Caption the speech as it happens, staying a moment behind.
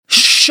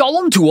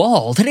Shalom to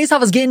all. Today's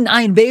daf is Gitin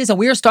Ayin Beis, and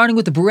we are starting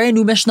with the brand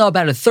new Mishnah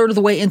about a third of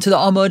the way into the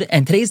Amud.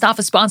 And today's daf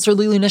is sponsored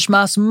Lili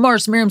Nishmas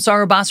Mars Miriam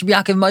Sarah Bas Rabbi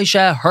Yaakov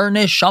Moshe. Her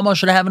neshama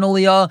should have an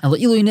aliyah. And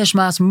Lili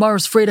Nishmas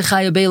Mars Freda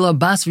Chaya Bela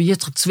Bas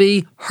Yitzchak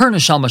Tzvi. Her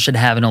neshama should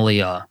have an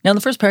aliyah. Now in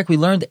the first parak we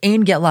learned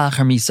Ein Get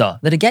La'achar Misa,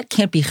 that a get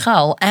can't be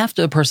chal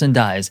after a person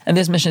dies. And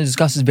this Mishnah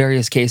discusses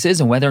various cases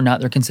and whether or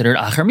not they're considered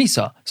achar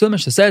misa. So the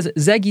Mishnah says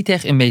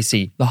Zegitech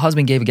imesi. The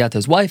husband gave a get to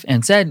his wife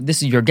and said,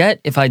 "This is your get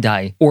if I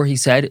die." Or he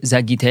said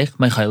Zegitech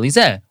mechayli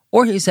zeh.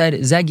 Or he said,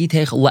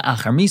 Zegitech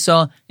le'achar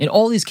misa. In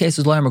all these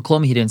cases, lo yamar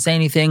klum, he didn't say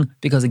anything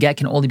because the get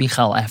can only be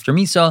chal after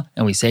misa,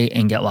 and we say,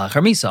 en get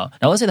le'achar misa.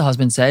 Now let's say the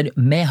husband said,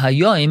 me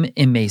hayoim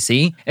im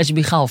mesi, it should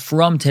be chal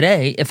from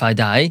today if I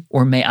die,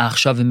 or me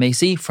achshav im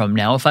mesi, from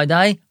now if I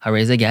die.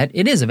 Harei ze get,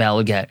 it is a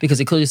valid get,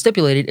 because it clearly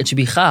stipulated it should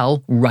be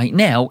chal right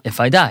now if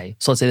I die.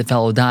 So let's say the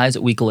fellow dies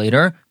a week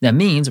later, that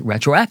means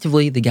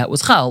retroactively the get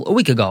was chal a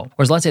week ago.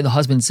 Whereas let's say the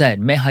husband said,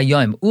 me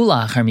hayoim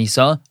ula'achar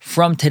misa,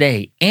 from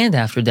today and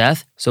after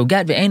death, so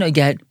get ve'en a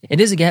get,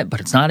 it is a get, but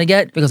it's not a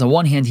get, because on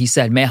one hand he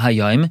said me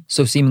hayoim,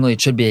 so seemingly it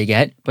should be a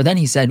get, but then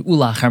he said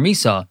ula'achar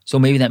misa, so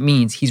maybe that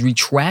means he's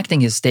retracting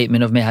his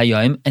statement of me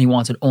hayoim, and he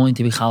wants it only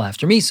to be chal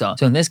after misa.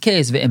 So in this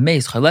case,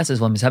 ve'emes chaleses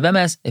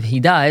v'mishav, if he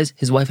dies,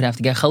 his wife would have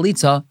to get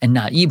chalitza and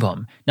not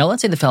yibum. Now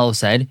let's say the fellow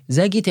said,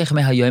 Zegitech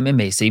me hayoim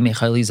emesi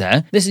mechali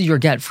zeh, this is your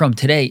get from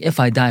today if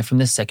I die from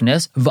this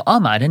sickness,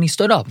 v'amad, and he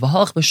stood up,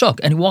 v'halach b'shuk,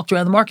 and he walked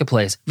around the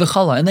marketplace,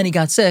 v'chala, and then he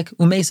got sick,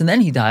 umes, and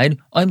then he died,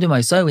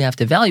 we have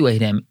to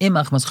evaluate him.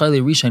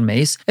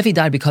 If he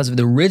died because of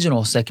the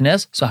original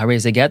sickness, so harei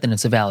ze get, then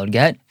it's a valid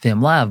get.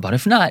 But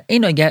if not,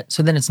 ain't no get,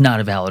 so then it's not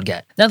a valid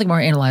get. Now the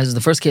Gemara analyzes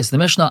the first case of the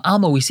Mishnah.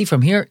 Alma, we see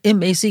from here,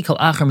 im mesi kal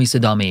achar misa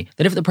dami,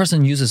 that if the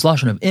person uses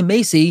lashon of im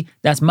mesi,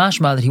 that's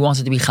mashma that he wants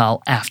it to be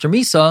chal after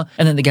misa,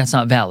 and then the get's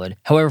not valid.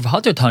 However,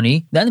 v'hatar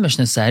tani, then the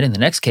Mishnah said in the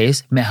next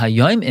case, me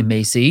hayoim im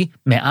mesi,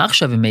 me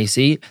achshav im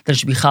mesi, that it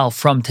should be chal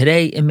from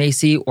today im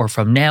mesi or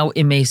from now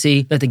im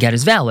mesi, that the get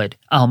is valid.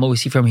 Alma, we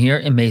see from here,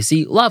 im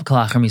mesi lav kal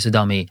achar misa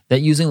dami,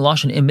 that using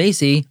lashon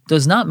imesi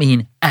does not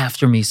mean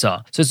after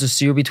misa. So it's a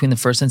seer between the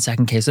first and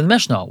second case of the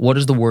Mishnah. What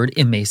does the word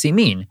imesi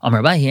mean?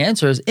 Amar Abai, he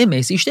answers,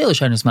 imesi shtei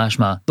lashonos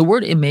mashma. The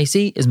word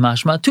imesi is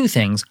mashma two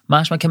things.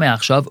 Mashma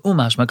kemeachshav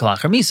umashma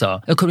kalachar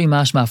misa. It could be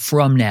mashma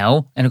from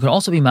now, and it could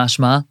also be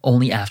mashma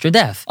only after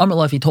death. Amar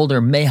La, if he told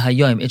her me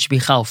hayoim, it should be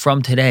chal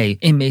from today,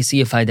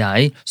 imesi if I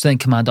die, so then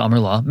command Amar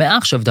La,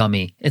 meachshav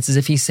dami. It's as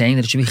if he's saying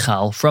that it should be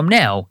chal from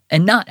now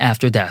and not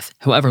after death.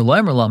 However, lo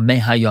Amar La me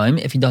hayoim,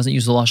 if he doesn't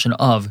use the lashon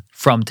of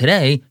from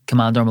today,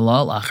 command Amar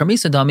La lachar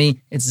misa dami,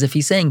 it's as if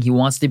he's saying he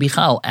wants to be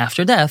chal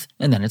after death,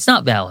 and then it's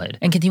not valid.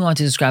 And continue on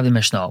to describe the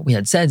Mishnah. We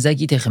had said,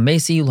 Zegitech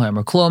emesi lo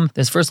yamar klum.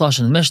 This first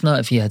lashon of the Mishnah,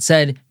 if he had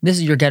said, this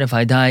is your get if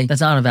I die,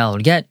 that's not a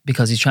valid get,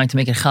 because he's trying to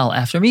make it chal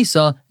after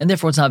misa, and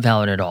therefore it's not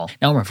valid at all.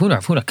 Now Rav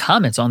Huna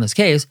comments on this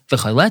case,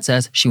 v'chaylet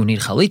says, she would need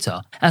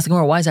chalitza. Ask the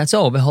Gemara, why is that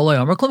so? V'holo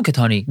yamar klum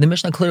katani. The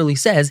Mishnah clearly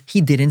says he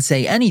didn't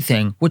say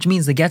anything, which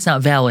means the get's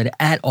not valid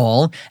at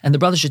all, and the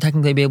brother should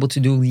technically be able to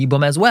do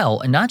yibum as well,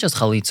 and not just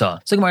chalitza.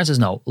 So Gemara says,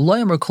 no, lo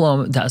yamar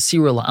klum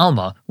da'asira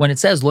la'alma. When it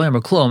says lo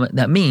yamar klum,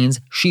 that means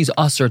she's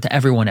usher to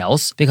everyone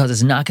else, because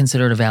it's not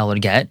considered a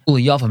valid get.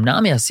 Uli yavam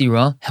nami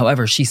asira,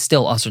 however, she's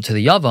still usher to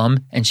the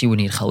yavam, and she would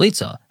need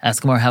chalitza.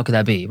 Ask Gemara, how could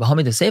that be?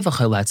 V'hamid the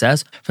chaylet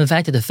says, from the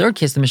fact that the third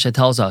case the Mishnah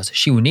tells us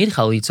she would need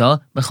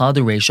chalitza, b'chal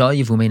de reisha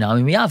yivume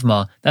nami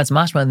miyavma. That's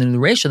mashma in the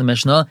reisha of the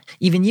Mishnah,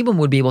 even yibum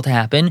would be able to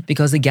happen,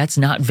 because the get's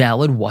not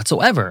valid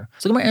whatsoever.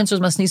 So Gemara answers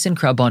masnisin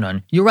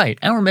k'Rabbanan. You're right,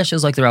 our Mishnah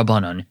is like the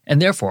Rabbanan,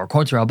 and therefore,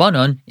 according to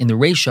Rabbanan, in the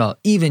reisha,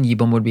 even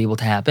yibum would be able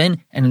to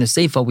happen, and in the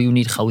seifa we would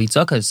need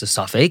chalitza because it's a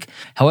suffix.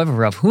 However,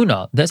 Rav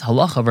Huna, this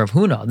halacha of Rav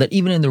Huna, that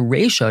even in the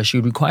reisha she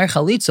would require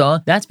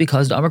chalitza, that's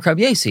because the Amar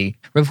Rabbi Yesi.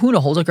 Rav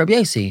Huna holds like Rabbi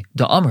Yesi.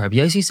 The Amar Rabbi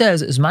Yesi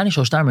says, Zmani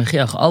shel shtar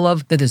mechiach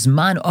alav, that the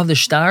zman of the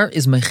shtar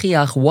is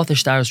mechiach what the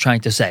shtar is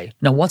trying to say.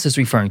 Now, what's this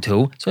referring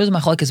to? So here's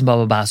machlokes in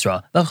Baba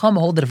Basra. The Chacham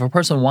hold that if a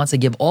person wants to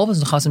give all of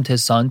his nechasim to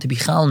his son to be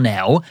chal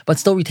now, but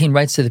still retain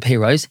rights to the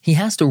payros, he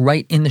has to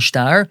write in the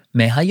shtar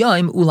me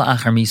hayoim ula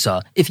achar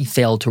misa. If he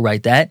failed to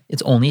write that,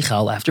 it's only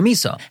chal after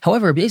misa.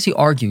 However, Rabbi Yesi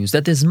argues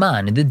that this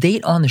man, the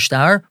date on the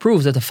shtar,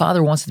 proves that the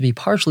father wants it to be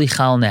partially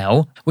chal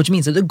now, which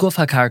means that the guf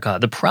hakarka,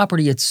 the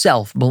property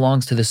itself,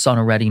 belongs to the son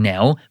already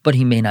now, but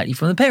he may not eat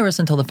from the payros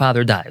until the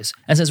father dies.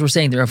 And since we're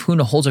saying that Rav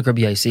Huna holds like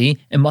Rabbi Yesi,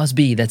 it must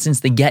be that since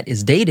the get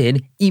is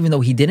dated, even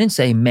though he didn't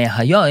say me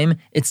hayoim,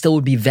 it still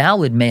would be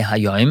valid me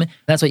hayoim.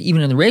 That's why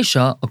even in the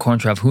reisha, according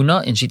to Rav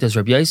Huna, in Shitas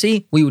Rabbi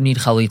Yesi, we would need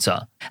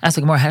chalitza. Ask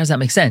the Gemara, how does that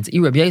make sense?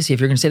 Rabbi Yesi, if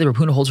you're going to say that Rav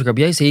Huna holds like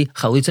Rabbi Yesi,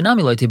 chalitza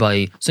nami lo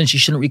tibai, since she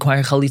shouldn't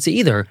require chalitza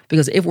either,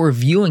 because if we're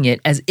viewing it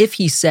as if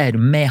he said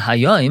me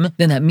hayoim,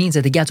 then that means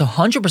that the get's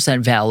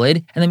 100%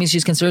 valid, and that means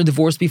she's considered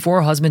divorced before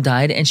her husband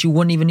died, and she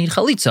wouldn't even need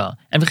chalitza.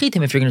 And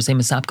v'chitim, if you're going to say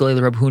mesap galei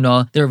the Rav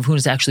Huna, the Rav Huna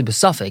is actually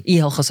besafik.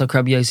 I halchas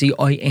Rabbi Yesi,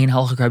 oi ein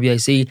halchas Rabbi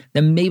Yesi,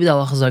 then maybe the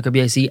halchas Rabbi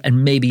Yesi,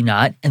 and maybe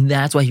not, and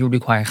that's why he would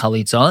require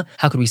chalitza.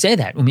 How could we say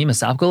that? Umi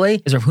mesap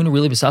galei, is Rav Huna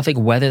really besafik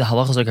whether the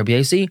halachas Rabbi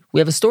Yesi?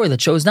 We have a story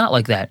that shows not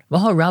like that.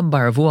 Rabbi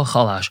bar Avua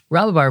chalash.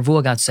 Rabbi bar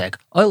Avua got sick.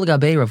 Oil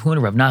Gabe Rav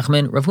Huna Rav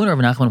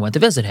Nachman went to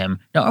visit him.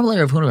 Now Amalei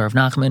Rav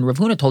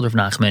Huna told Rav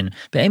Nachman,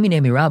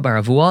 Be'emine Mirab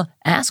Baravua,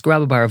 ask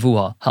Rabbi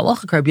Baravua,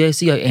 halacha Rabbi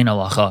Yossi or ein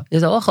halacha?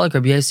 Is halacha like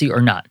Rabbi Yossi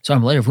or not? So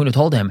Amalei Rav Huna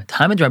told him,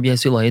 Tamed Rabbi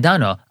Yossi lo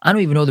yadana. I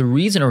don't even know the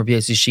reason of Rabbi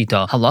Yossi's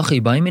shita.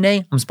 Halacha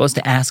ba'imine. I'm supposed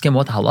to ask him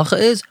what the halacha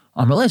is.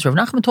 Amalei Rav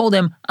Nachman told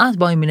him, At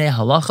ba'imine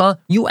halacha.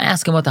 You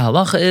ask him what the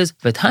halacha is.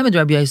 V'tamed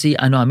Rabbi Yossi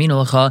ano amin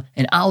halacha,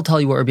 and I'll tell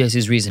you what Rabbi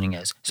Yossi's reasoning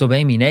is. So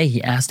ba'imine,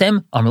 he asked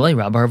him. Amalei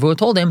Rabbi Baravua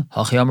told him,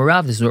 Hachi Amar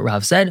Rav. This is what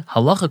Rav said.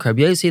 Halacha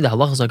Rabbi Yossi. The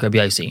halacha is like Rabbi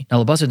Yossi.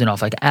 Now Labasar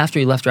Dinafik, after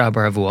he left Rabbi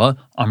Baravua,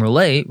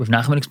 Amalei Rav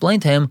Nachman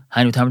explained to him,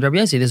 Hainu Tamed Rabbi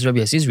Yossi. This is Rabbi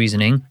Yossi's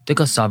reasoning.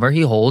 Because Savar,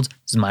 he holds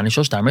Zman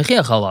Shel Shtar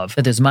Mechiach Alav,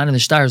 that the Zman of the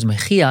Shtar is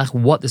Mechiach,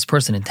 what this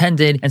person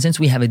intended, and since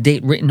we have a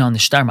date written on the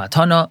Shtar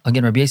Matana,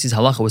 again Rabbi Yossi's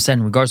halacha was said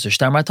in regards to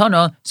Shtar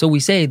Matana, so we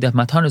say that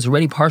Matana is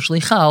already partially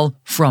Chal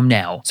from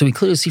now. So we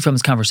clearly see from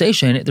this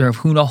conversation that Rav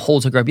Huna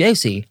holds like Rabbi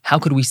Yossi. How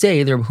could we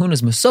say that Rav Huna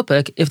is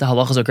Mesupik if the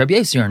halacha is like Rabbi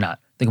Yossi or not?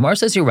 The Gemara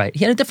says you're right.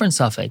 He had a different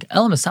suffix.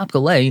 Elam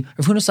Esapkalei,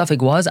 Rav Huna's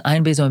suffix was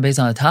Ayin Beis on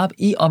the top,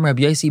 I Amr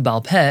Rabbi Yossi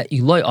Baal Peh,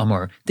 Eloi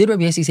Amr. Did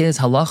Rabbi Yossi say this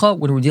halacha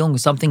when we're dealing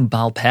with something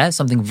Baal Peh,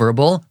 something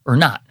verbal, or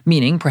not?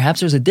 Meaning,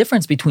 perhaps there's a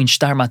difference between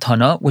Shtar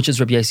Matana, which is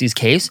Rabbi Yossi's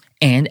case,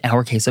 and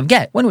our case of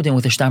get. When we're dealing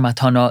with the Shtar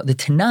Matana, the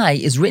Tanai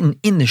is written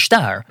in the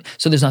Shtar,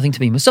 so there's nothing to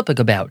be Mesupik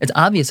about. It's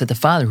obvious that the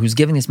father who's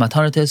giving this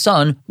Matana to his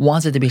son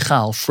wants it to be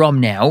Chal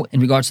from now in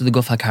regards to the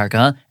Guf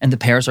HaKarka, and the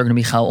pairs are going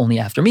to be Chal only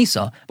after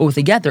Misa. But with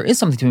the get, there is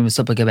something to be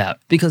Mesupik about,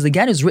 because the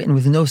get is written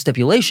with no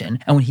stipulation,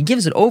 and when he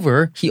gives it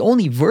over, he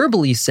only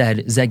verbally said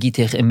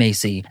Zagitich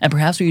Imesi, and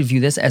perhaps we would view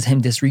this as him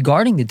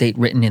disregarding the date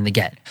written in the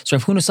get. So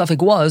Rav Huna's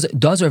suffix was,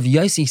 does Rav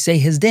Yossi say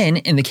his din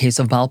in the case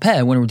of Baal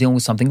Peh when we're dealing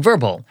with something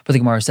verbal? But the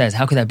Gemara says,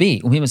 how could that be?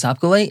 Is he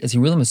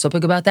really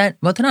mesupik about that?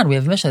 Vatanan, we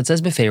have a Mishnah that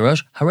says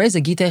Befeirosh,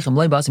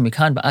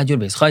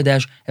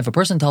 if a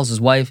person tells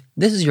his wife,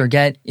 this is your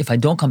get, if I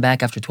don't come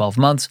back after 12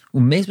 months,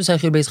 and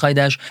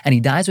he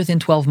dies within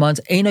 12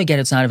 months,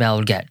 it's not a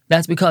valid get.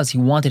 That's because he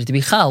wanted it to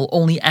be Chal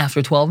only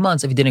after 12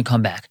 months if he didn't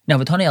come back. Now,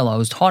 Vatani Allah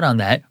was taught on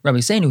that. Rabbi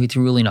Seinu, he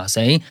truly not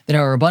say that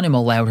our Rabbanim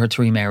allowed her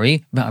to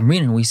remarry. But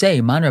Amrin, we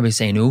say, Man Rabbi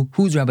Seinu,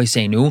 who's Rabbi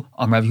Seinu?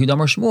 Rav Yehuda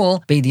Amar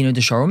Shmuel, Beidina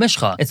Desharo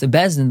Mishcha. It's the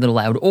Bezdin that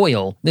allowed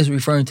oil. This is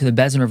referring to the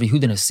Bezdin of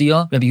Yehuda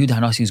Nasiya, Rabbi Yehuda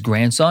Hanasi's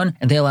grandson,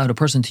 and they allowed a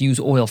person to use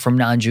oil from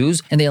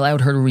non-Jews, and they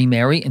allowed her to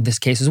remarry in this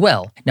case as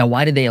well. Now,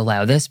 why did they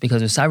allow this?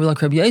 Because of Sabri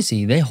like Rabbi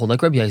Yossi, they hold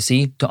like Rabbi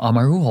Yossi, to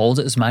Amar who holds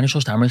Zman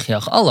Shel Shtar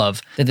Mechiach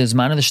Alav, that the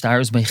Zman of the Shtar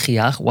is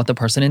Mechiach, what the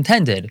person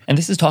intended. And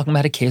this is talking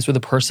about a case where the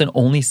person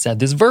only said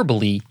this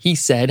verbally. He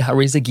said,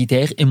 Hareza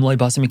Gitech Imloi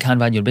Basim Mikan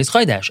Vad Yod Beis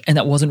Chaydesh, and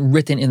that wasn't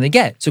written in the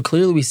get. So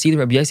clearly we see that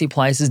Rabbi Yossi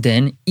applies his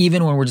din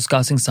even when we're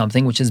discussing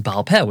something which is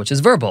Baal Peh, which is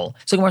verbal.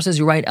 So Gemara says,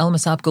 you're right, El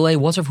Masap Galei,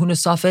 what's Rav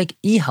Huna's suffix?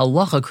 I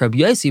halacha Rabbi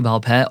Yossi Baal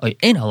Peh, or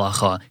in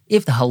halacha,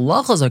 if the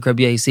halacha is like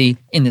Rabbi Yossi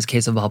in this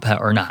case of Baal Peh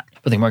or not.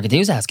 But the Gemara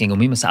continues asking,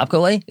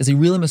 is he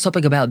really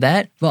mesupik about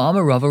that?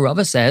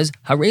 Rava says,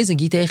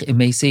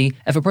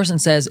 if a person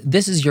says,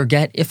 this is your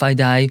get if I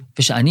die,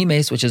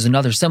 which is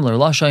another similar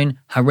lashon,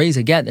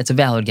 hareza get, that's a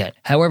valid get.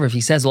 However, if he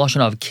says lashon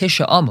of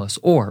kisha amos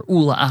or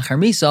ula achar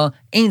misa,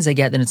 ain't a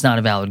get, then it's not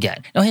a valid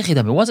get. Now,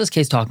 what's this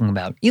case talking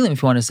about? Elim,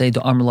 if you want to say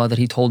the Amrullah that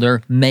he told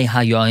her, me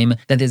hayoim,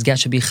 that this get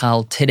should be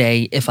chal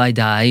today if I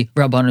die.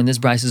 Rabbanon, this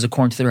bryce is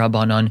according to the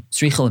Rabbanon.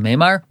 Srichel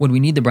meimar, would we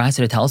need the bryce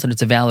to tell us that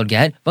it's a valid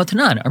get? But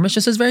Tanan, our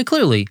Mishnah says very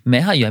clearly, me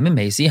hayoim and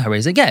mesi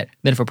hareza get.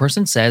 That if a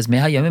person says me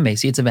hayoim and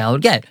mesi, it's a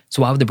valid get.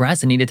 So why would the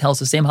bryce need to tell us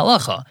the same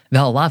halacha? The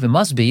halav, it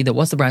must be that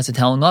what's the bryce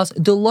telling us?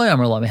 Deloy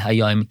Amrullah me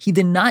hayoim. He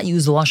did not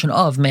use the lashon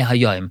of me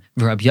hayoim.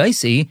 Rabbi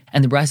Yossi,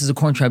 and the bryce is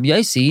according to Rabbi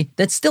Yossi,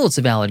 that still it's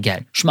a valid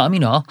get. Shma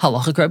mina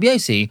halacha Rabbi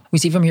Yossi. We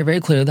see from here very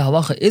clearly the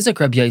halacha is a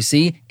Rabbi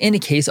Yossi in a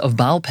case of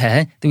Baal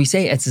Peh, that we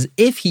say it's as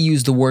if he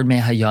used the word me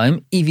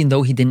hayoim, even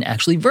though he didn't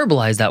actually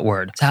verbalize that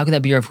word. So how could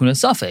that be Rav Huna's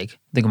suffix?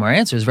 The Gemara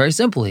answers very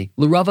simply.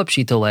 L'Rava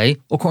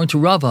pshitale. According to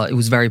Rava, it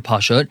was very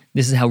pashut.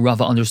 This is how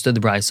Rava understood the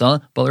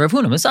brisa. But Rav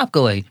Huna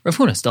misapkale. Rav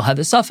Huna still had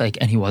the suffix,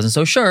 and he wasn't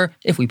so sure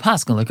if we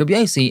paskin like Rabbi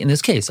Yossi in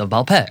this case of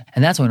Baal Peh.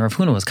 And that's when Rav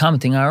Huna was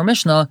commenting on our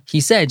Mishnah.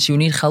 He said she would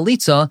need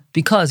chalitza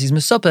because he's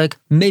misupik.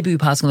 Maybe we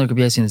paskin like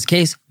Rabbi Yossi in this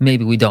case.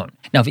 Maybe we don't.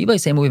 Now, if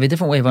anybody's saying we have a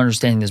different way of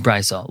understanding this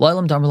brisa,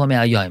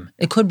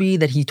 it could be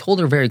that he told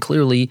her very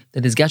clearly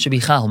that his get should be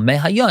chal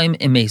mehayim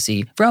and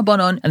mesi for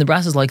Rabbanon, and the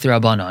brisa is like the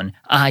Rabbanon.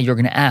 You're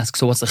going to ask,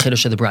 so what's the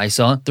chiddush of the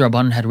brisa? The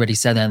Rabbanon had already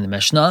said that in the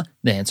Mishnah.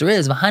 The answer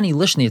is v'hani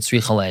lishni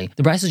etzrichale.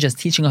 The brisa is just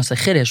teaching us a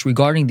chiddush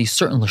regarding these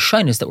certain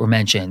lashonos that were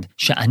mentioned.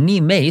 She'ani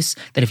meis,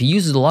 that if he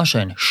uses the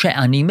lashon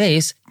she'ani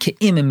meis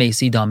ke'im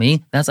mesi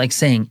dami, that's like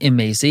saying im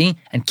mesi,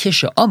 and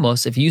kisha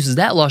amos, if he uses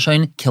that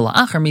lashon kila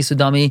achar misa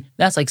dami,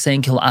 that's like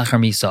saying kila achar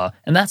misa,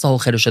 and that's the whole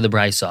chiddush of the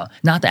brisa.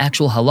 Not the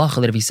actual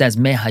halacha that if he says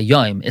me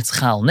hayom, it's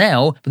chal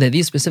now, but that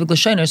these specific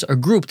lashonos are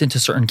grouped into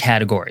certain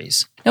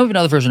categories. Now we have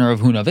another version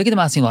of Rav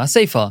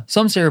Huna.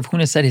 Some say Rav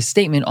Huna said his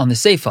statement on the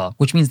Seifa,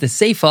 which means the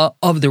Seifa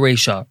of the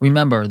Reisha.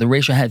 Remember, the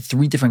Reisha had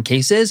 3 different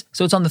cases,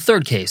 so it's on the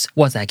 3rd case.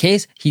 What's that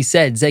case? He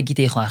said, Ze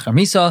giteich lachar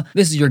misa.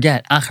 This is your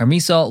get, achar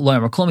misa. Lo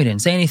yamar klum, he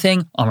didn't say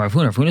anything. Amar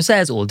Rav Huna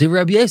says, Ul div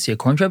Rabbi Yosi.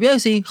 According to Rabbi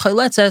Yosi,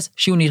 chayletzes,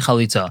 she would need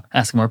chalitza.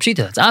 Ask Mar Pshita,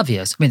 that's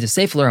obvious. Means the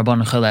seif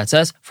l'Rabbanan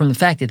chayletzes, from the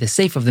fact that the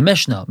seif of the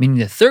Mishnah, meaning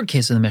the 3rd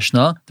case of the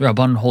Mishnah, the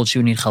Rabbanan holds she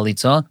would need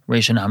chalitza.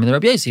 Reisha nami the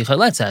Rabbi Yosi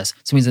chayletzes.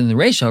 So it means in the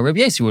Reisha, Rabbi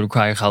Yosi would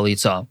require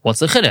chalitza. What's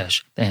the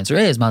chiddush? The answer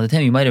is,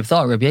 Malatem, you might have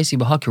thought Rabbi Yosi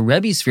b'hakir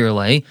Rebbe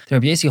spherulei. The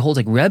Rabbi Yosi holds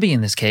like Rebbe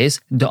in this case.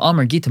 The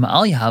Amar Gitin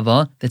al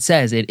Yahava that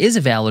says it is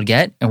a valid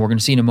get, and we're going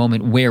to see in a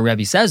moment where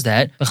Rebbe says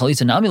that. But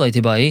chalitza nami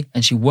leitibai,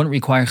 and she wouldn't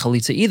require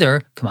chalitza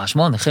either.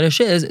 Kamashman, the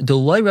chiddush is the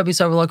loy Rebbe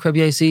sarvalak Rabbi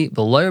Yosi,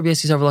 the loy Rabbi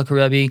Yosi sarvalak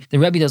Rebbe. The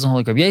Rebbe doesn't hold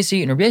like Rabbi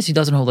Yosi, and Rabbi Yosi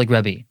doesn't hold like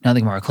Rebbe. Now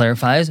the Gemara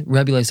clarifies,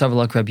 Rebbe loy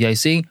sarvalak Rabbi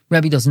Yosi.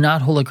 Rebbe does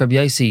not hold like Rabbi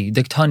Yosi,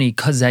 diktani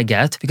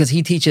kazaget, because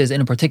he teaches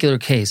in a particular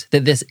case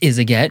that this is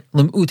a get.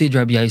 Lim'utid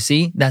Rabbi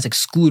Yosi, that's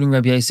excluding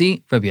Rabbi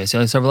Yosi. Rabbi Yosi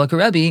loy sarvalak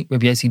Rebbe.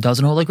 Rabbi Yosi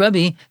doesn't hold like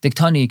Rebbe.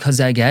 Diktani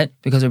kazaget,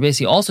 because Rabbi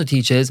Yosi also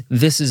teaches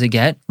this is a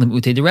get.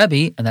 Lim'utid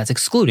Rebbe, and that's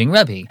excluding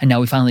Rebbe. And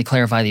now we finally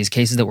clarify these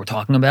cases that we're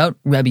talking about.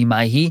 Rebbe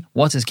Maihi,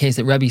 what's his case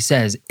that Rebbe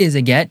says is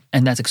a get,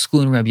 and that's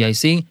excluding Rabbi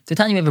Yosi?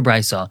 Titani have a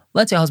brisa.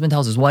 Let's say a husband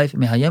tells his wife,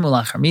 Mehayem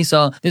ulachar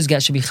misa, this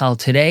get should be chal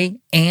today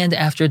and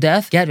after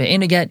death. Get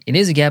ve'ein a get, it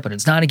is a get, but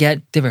it's not a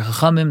get. Divrei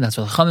chachamim, that's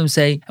what chachamim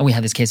say, and we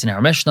have this case in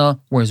our Mishnah,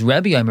 whereas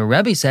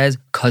Rebbe says,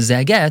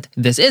 kazeh get,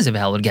 this is a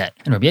valid get.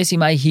 And Rabbi Yosi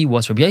Maihi,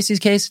 what's Rabbi Yosi's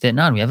case?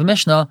 That we have a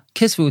Mishnah,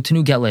 kisvu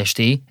tenu get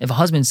leishti, if a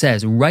husband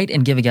says, write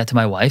and give a get to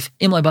my wife,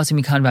 im lai basi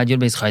mikan vad yud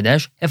beis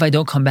chaydesh, if I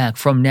don't come back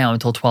from now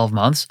until 12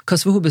 months,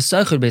 kasvuhu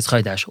b'saychud beis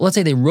chaydesh, let's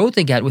say they wrote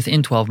the get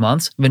within 12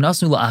 months,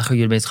 v'nasnu la'achar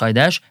yud beis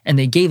chaydesh, and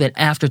they gave it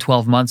after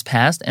 12 months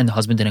passed and the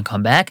husband didn't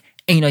come back,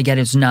 ain't a get,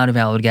 it's not a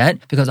valid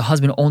get, because a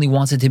husband only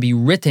wants it to be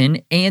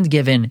written and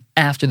given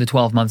after the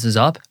 12 months is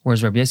up,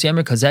 whereas Rabbi Yosi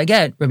Amar kazeh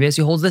get, Rabbi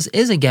Yosi holds this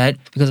is a get,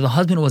 because the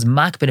husband was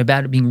makbid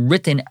about it being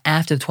written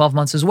after the 12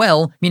 months as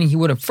well, meaning he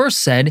would have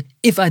first said,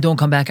 if I don't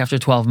come back after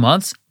 12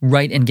 months,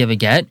 write and give a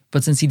get,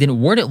 but since he didn't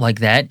word it like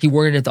that, he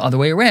worded it the other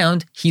way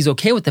around, he's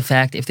okay with the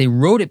fact if they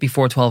wrote it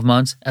before 12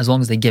 months, as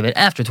long as they give it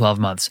after 12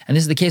 months. And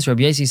this is the case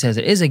Rabbi Yosi says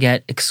it is a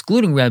get,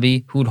 excluding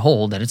Rebbe, who would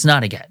hold that it's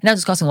not a get. Now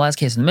discussing the last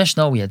case in the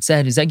Mishnah, we had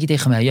said,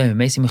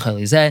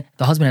 the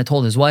husband had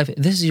told his wife,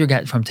 this is your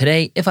get from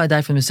today, if I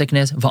die from the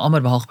sickness, and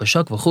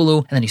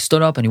then he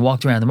stood up and he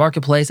walked around the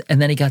marketplace,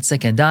 and then he got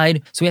sick and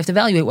died. So we have to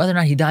evaluate whether or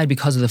not he died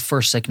because of the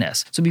first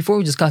sickness. So before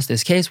we discuss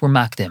this case, we're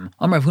makdim.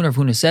 Amar Rav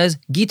Huna says,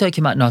 Gitay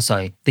kimat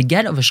nasai, the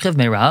get of a shchiv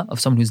meira, of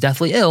someone who's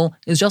deathly ill,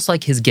 is just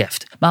like his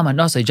gift. Ma'amad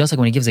nasai, just like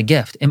when he gives a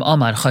gift, im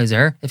amad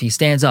chayzer, if he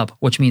stands up,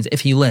 which means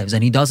if he lives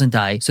and he doesn't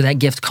die, so that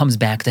gift comes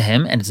back to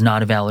him and it's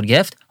not a valid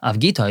gift. Av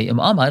Gitay im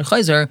amad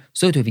chayzer,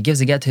 so too if he gives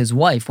a get to his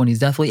wife when he's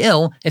deathly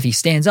ill, if he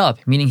stands up,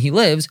 meaning he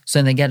lives, so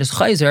then the get is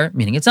chayzer,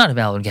 meaning it's not a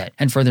valid get.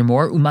 And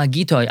furthermore, uma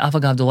gitoy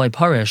afagav delay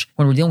parish,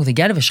 when we're dealing with a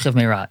get of a shchiv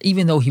meira,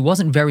 even though he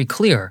wasn't very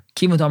clear,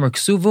 kivut amar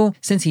ksuvu,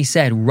 since he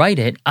said write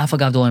it,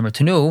 afagav delay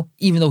tenu,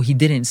 even though he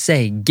didn't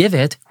say give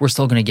it, we're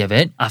still going to give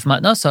it.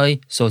 Afmat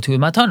nasai, so too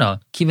matana,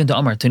 kivut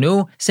amar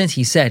tenu, since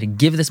he said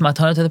give this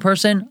matana to the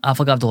person,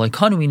 afagav delay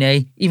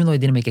kanuine, even though he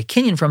didn't make a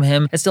kinyan from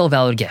him, it's still a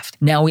valid gift.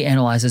 Now we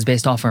analyze this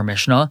based off our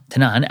Mishnah.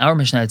 Tanan, our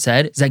Mishnah had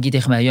said,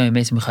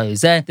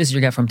 this is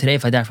your get from today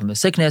if I die from the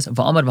sickness, and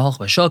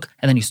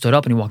then he stood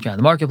up and he walked around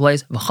the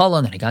marketplace,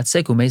 and then he got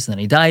sick, and then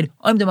he died.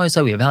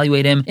 We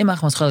evaluate him.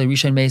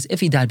 If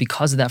he died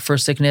because of that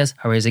first sickness,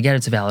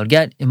 it's a valid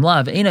get.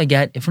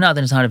 If not,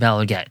 then it's not a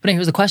valid get. But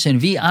here's the question: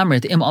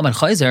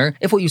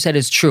 if what you said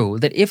is true,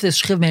 that if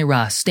this shchiv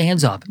meira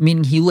stands up,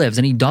 meaning he lives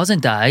and he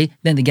doesn't die,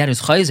 then the get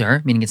is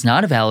chayzer, meaning it's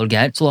not a valid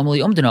get. So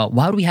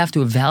why do we have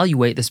to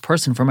evaluate this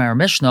person from our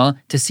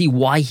Mishnah to see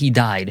why he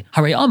died?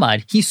 Harei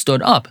Amad, he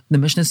stood up. The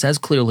Mishnah says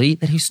clearly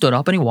that he stood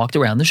up and he walked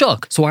around the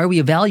shuk. So why are we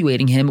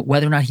evaluating him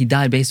whether or not he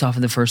died based off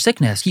of the first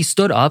sickness? He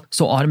stood up,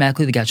 so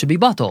automatically the get should be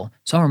batal.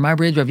 So Rav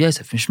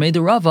Yosef, Mishmei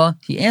de Rava,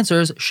 he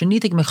answers,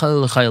 Shenitik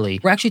mechayli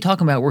l'chayli. We're actually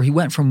talking about where he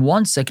went from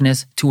one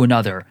sickness to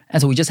another.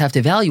 And so we just have to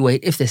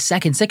evaluate if the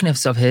second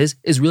sickness of his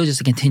is really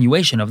just a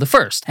continuation of the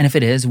first. And if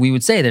it is, we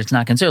would say that it's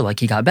not considered like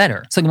he got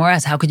better. So Gemara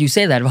asks, how could you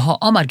say that?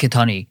 Amad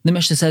ketani. The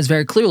Mishnah says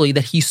very clearly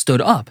that he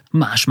stood up.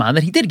 Mashma,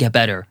 that he did get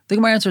better. The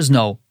Gemara answers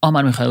no.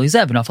 Amad mechayli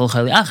zeb nafal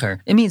chayli acher.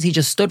 It means he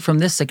just stood from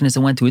this sickness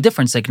and went to a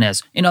different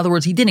sickness. In other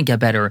words, he didn't get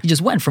better. He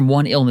just went from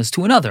one illness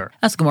to another.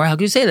 Ask Gemara, how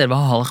could you say that?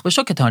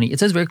 It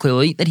says very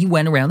clearly that he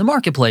went around the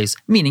marketplace,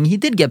 meaning he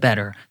did get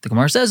better. The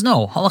Gemara says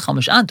no.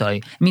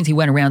 It means he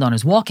went around on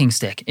his walking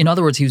stick. In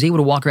other words, he was able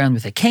to walk around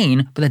with a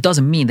cane, but that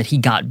doesn't mean that he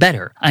got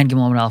better.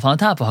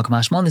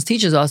 This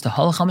teaches us that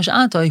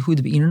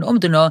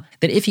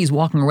if he's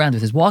walking around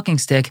with his walking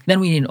stick, then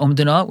we need an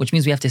umdana, which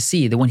means we have to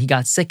see that when he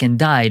got sick and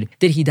died,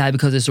 did he die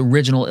because of this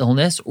original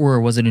illness or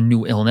was it a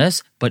new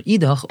illness? But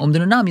idach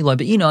umdana nami la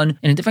be'inan,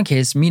 in a different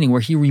case, meaning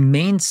where he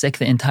remained sick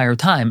the entire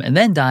time and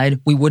then died,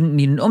 we wouldn't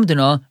need an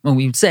umdana when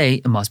we would say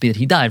it must be that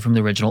he died from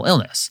the original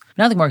illness.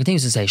 Now the Gemara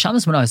continues to say,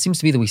 Shamas Mana seems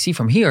to be that we see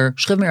from here,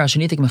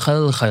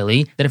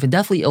 that if a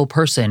deathly ill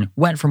person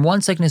went from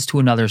one sickness to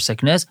another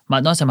sickness,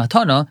 matnasa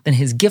matana, then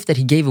his gift that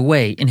he gave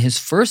away in his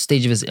first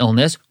stage of his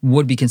illness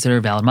would be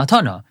considered valid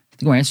matana.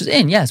 The Gemara answers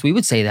in, yes, we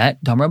would say that.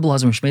 If a shchiv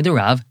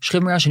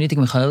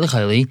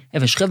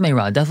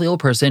meira, deathly ill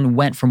person,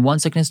 went from one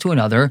sickness to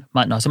another,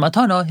 matnasa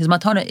matana, his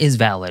matana is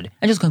valid.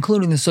 And just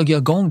concluding the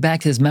sugya, going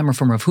back to this memory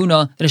from Rav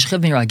Huna, that a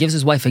shchiv meira gives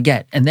his wife a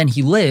get, and then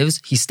he lives,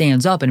 he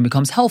stands up and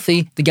becomes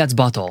healthy, the get's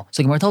batal.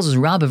 So Gemara tells us,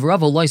 Rab of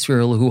Rava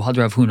loisvir lahu had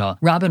Rav Huna.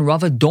 Rab and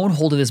Rava don't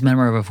hold to this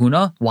memory of Rav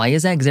Huna. Why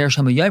is that? Because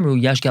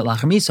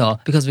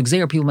of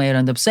Gzeir, people might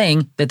end up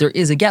saying that there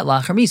is a get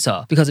lacher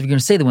misa. Because if you're going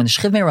to say that when the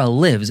shchiv meira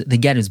lives, the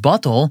get is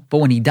batal, but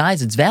when he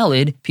dies, it's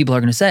valid, people are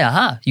going to say,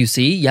 aha, you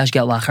see, yash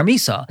get lachar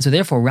misa. So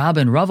therefore, Rabba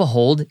and Rava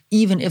hold,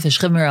 even if the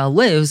shchiv meira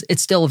lives,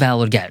 it's still a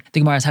valid get. The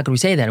Gemara is, how could we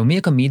say that?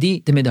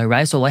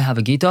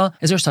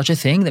 Is there such a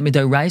thing that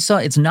midai raisa,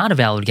 it's not a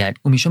valid get?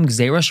 And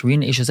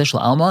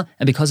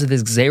because of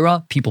this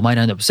gzeira, people might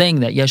end up saying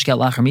that yash get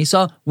lachar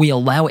misa, we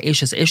allow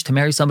eshes ish to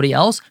marry somebody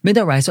else.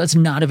 Midai raisa, it's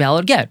not a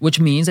valid get, which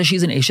means that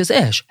she's an eshes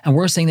ish. And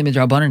we're saying that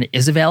midrabanan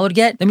is a valid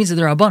get. That means that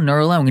the rabbanan are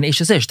allowing an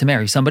eshes ish to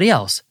marry somebody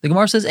else. The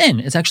Gemara says,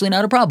 it's actually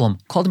not a problem.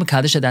 Called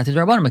Mekadesh Adat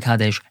Rabbanon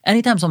Mekadesh.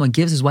 Anytime someone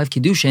gives his wife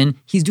Kiddushin,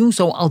 he's doing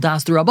so al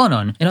das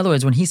Rabbanon. In other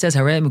words, when he says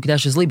Harei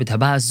Mukadesh Li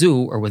B'Tabaz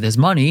or with his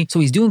money,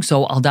 so he's doing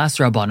so al das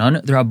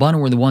Rabbanon. The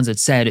Rabbanon were the ones that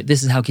said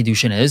this is how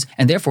Kiddushin is,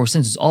 and therefore,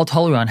 since it's all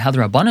tolerant on how the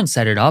Rabbanon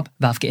set it up,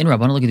 Vafke in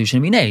Rabbanon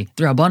Kiddushin Minei,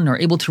 the Rabbanon are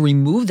able to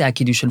remove that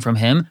Kiddushin from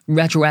him,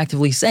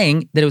 retroactively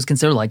saying that it was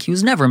considered like he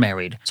was never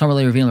married. So that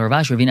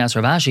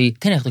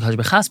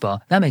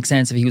makes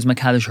sense if he was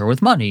Mekadesh her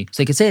with money.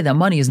 So they could say that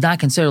money is not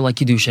considered like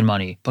Kiddushin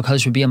money, because it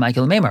should be a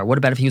Michael Memar. What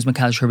about if he was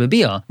Mekadesh her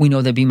b'bia? We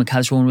know that being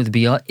Mekadesh woman with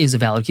bia is a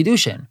valid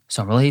Kiddushin.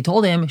 So he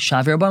told him,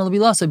 Shavi Rabbanon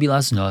l'bilasa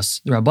bilas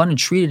nos. The Rabbanon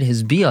treated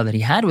his bia that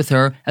he had with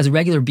her as a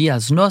regular bia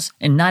as nos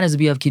and not as a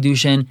bia of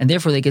Kiddushin, and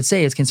therefore they could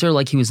say it's considered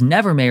like he was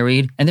never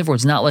married, and therefore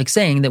it's not like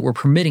saying that we're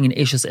permitting an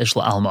Eshes Ish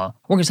Alma.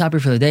 We're going to stop here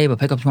for the day, but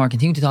pick up tomorrow and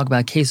continue to talk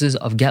about cases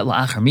of get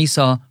la'achar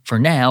misa. For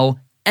now,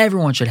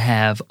 everyone should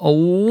have a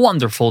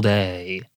wonderful day.